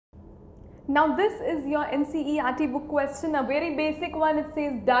Now this is your NCERT book question, a very basic one. It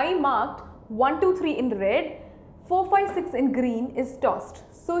says die marked 1, 2, 3 in red, 4, 5, 6 in green is tossed.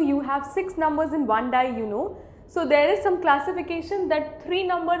 So you have 6 numbers in one die, you know. So there is some classification that 3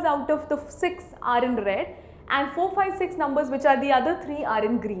 numbers out of the 6 are in red and 4, 5, 6 numbers which are the other 3 are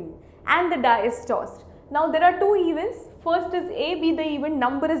in green, and the die is tossed. Now there are 2 events. First is A be the even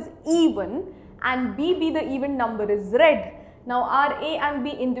number is even and B be the even number is red. Now are A and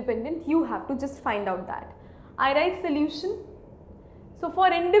B independent? You have to just find out that. I write solution. So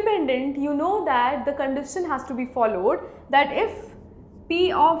for independent, you know that the condition has to be followed, that if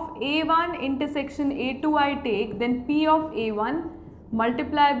P of A1 intersection A2 I take, then P of A1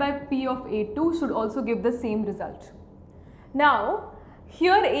 multiplied by P of A2 should also give the same result. Now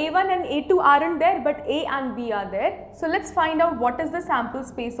here A1 and A2 aren't there, but A and B are there. So let's find out what is the sample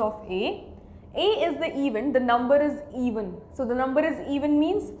space of A. A is the even, the number is even. So the number is even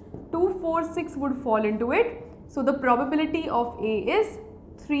means 2, 4, 6 would fall into it. So the probability of A is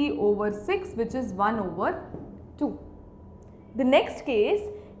 3 over 6, which is 1 over 2. The next case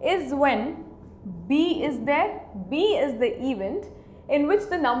is when B is there, B is the event in which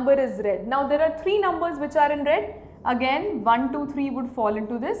the number is red. Now there are 3 numbers which are in red. Again 1, 2, 3 would fall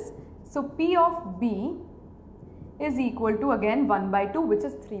into this. So P of B is equal to again 1 by 2, which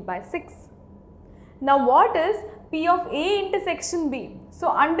is 3 by 6. Now what is P of A intersection B? So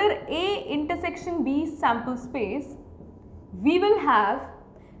under A intersection B sample space, we will have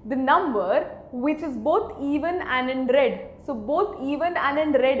the number which is both even and in red. So both even and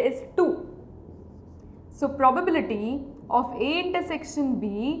in red is 2. So probability of A intersection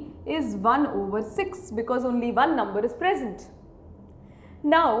B is 1 over 6 because only one number is present.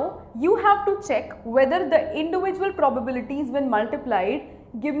 Now you have to check whether the individual probabilities when multiplied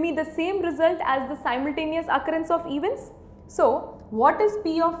give me the same result as the simultaneous occurrence of events. So what is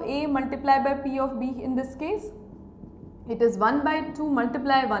P of A multiplied by P of B in this case? It is 1 by 2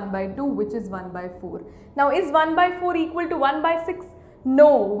 multiply 1 by 2, which is 1 by 4. Now is 1 by 4 equal to 1 by 6?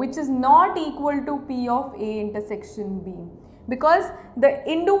 No, which is not equal to P of A intersection B, because the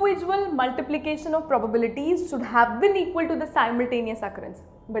individual multiplication of probabilities should have been equal to the simultaneous occurrence,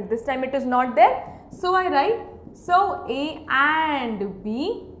 but this time it is not there. So I write, so A and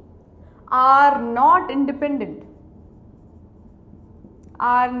B are not independent.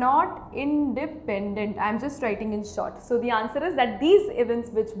 Are not independent. I am just writing in short. So the answer is that these events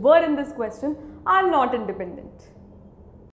which were in this question are not independent.